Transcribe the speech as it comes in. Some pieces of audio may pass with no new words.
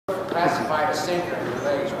classified a sinker in your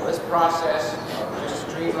legs. Well, this process of just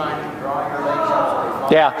streamlining, drawing your legs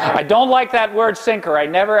up. Yeah, I don't like that word sinker. I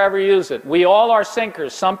never ever use it. We all are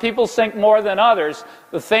sinkers. Some people sink more than others.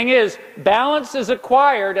 The thing is, balance is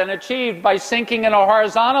acquired and achieved by sinking in a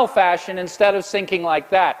horizontal fashion instead of sinking like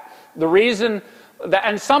that. The reason that,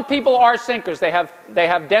 and some people are sinkers. They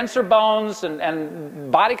have denser bones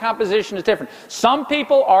and body composition is different. Some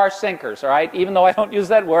people are sinkers, all right? Even though I don't use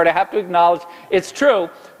that word, I have to acknowledge it's true.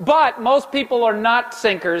 But most people are not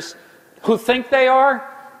sinkers who think they are.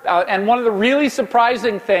 And one of the really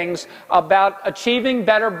surprising things about achieving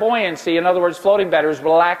better buoyancy, in other words, floating better, is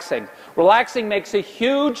relaxing. Relaxing makes a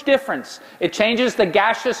huge difference. It changes the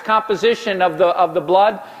gaseous composition of the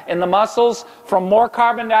blood in the muscles from more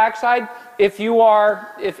carbon dioxide. If you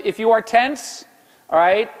are tense, all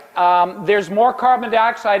right, there's more carbon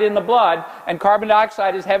dioxide in the blood, and carbon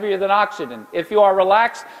dioxide is heavier than oxygen. If you are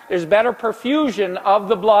relaxed, there's better perfusion of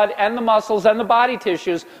the blood and the muscles and the body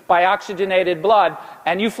tissues by oxygenated blood,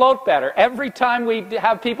 and you float better. Every time we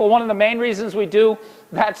have people, one of the main reasons we do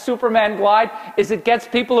that Superman glide is it gets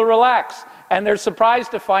people to relax. And they're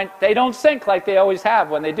surprised to find they don't sink like they always have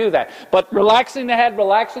when they do that. But relaxing the head,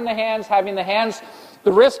 relaxing the hands, having the hands,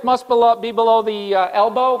 the wrist must be below the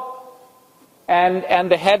elbow,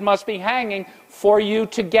 and the head must be hanging for you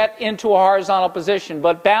to get into a horizontal position.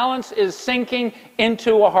 But balance is sinking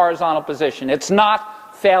into a horizontal position. It's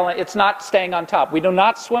not failing, it's not staying on top. We do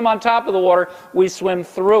not swim on top of the water, we swim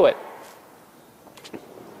through it.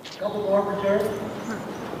 Couple more for Terry.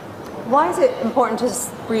 Why is it important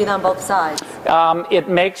to breathe on both sides? It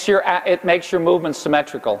makes your movement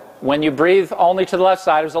symmetrical. When you breathe only to the left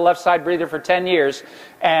side, I was a left side breather for 10 years,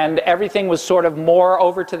 and everything was sort of more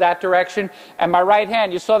over to that direction. And my right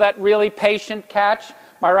hand, you saw that really patient catch?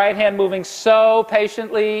 My right hand moving so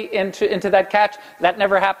patiently into that catch, that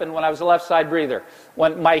never happened when I was a left side breather.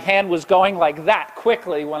 When my hand was going like that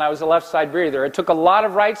quickly when I was a left side breather. It took a lot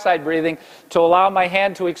of right side breathing to allow my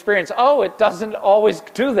hand to experience, oh, it doesn't always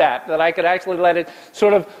do that I could actually let it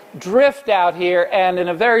sort of drift out here and in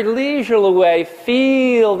a very leisurely way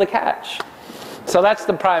feel the catch. So that's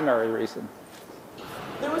the primary reason.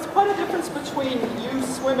 There was quite a difference between you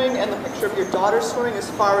swimming and the picture of your daughter swimming as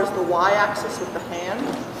far as the y-axis with the hand.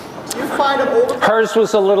 Do you find an older... Hers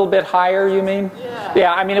was a little bit higher, you mean? Yeah.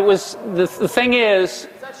 Yeah, I mean, it was, the thing is... Is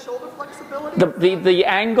that shoulder flexibility? The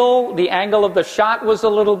angle of the shot was a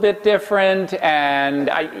little bit different, and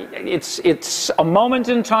it's a moment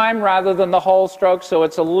in time rather than the whole stroke, so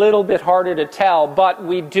it's a little bit harder to tell. But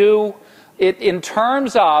we do it in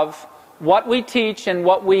terms of what we teach and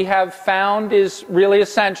what we have found is really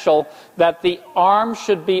essential, that the arm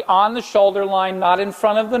should be on the shoulder line, not in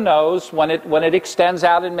front of the nose when it extends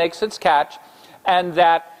out and makes its catch, and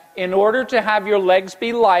that in order to have your legs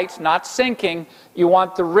be light, not sinking, you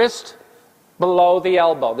want the wrist below the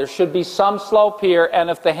elbow. There should be some slope here, and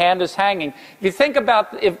if the hand is hanging. If you think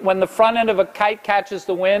about when the front end of a kite catches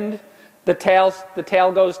the wind, the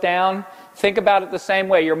tail goes down. Think about it the same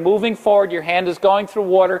way. You're moving forward, your hand is going through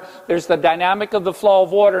water, there's the dynamic of the flow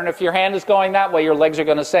of water, and if your hand is going that way, your legs are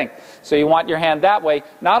going to sink. So you want your hand that way,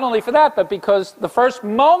 not only for that, but because the first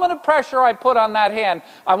moment of pressure I put on that hand,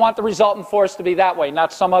 I want the resultant force to be that way,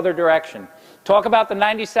 not some other direction. Talk about the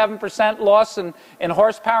 97% loss in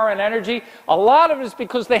horsepower and energy. A lot of it is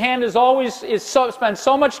because the hand is always spends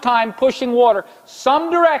so much time pushing water some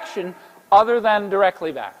direction other than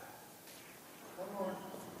directly back.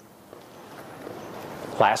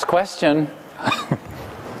 Last question.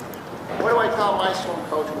 What do I tell my swim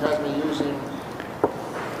coach who has me using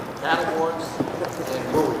paddleboards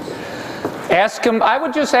and buoys? Ask him. I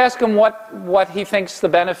would just ask him what he thinks the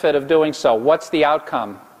benefit of doing so. What's the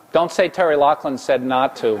outcome? Don't say Terry Laughlin said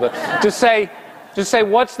not to, but just say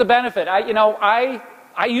what's the benefit?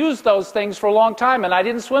 I used those things for a long time, and I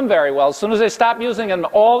didn't swim very well. As soon as I stopped using them,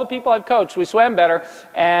 all the people I've coached, we swam better.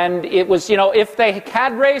 And it was, if they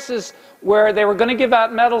had races where they were going to give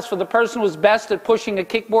out medals for the person who was best at pushing a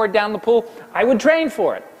kickboard down the pool, I would train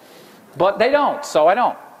for it. But they don't, so I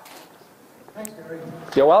don't. Thanks, Terry.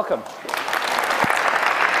 You're welcome.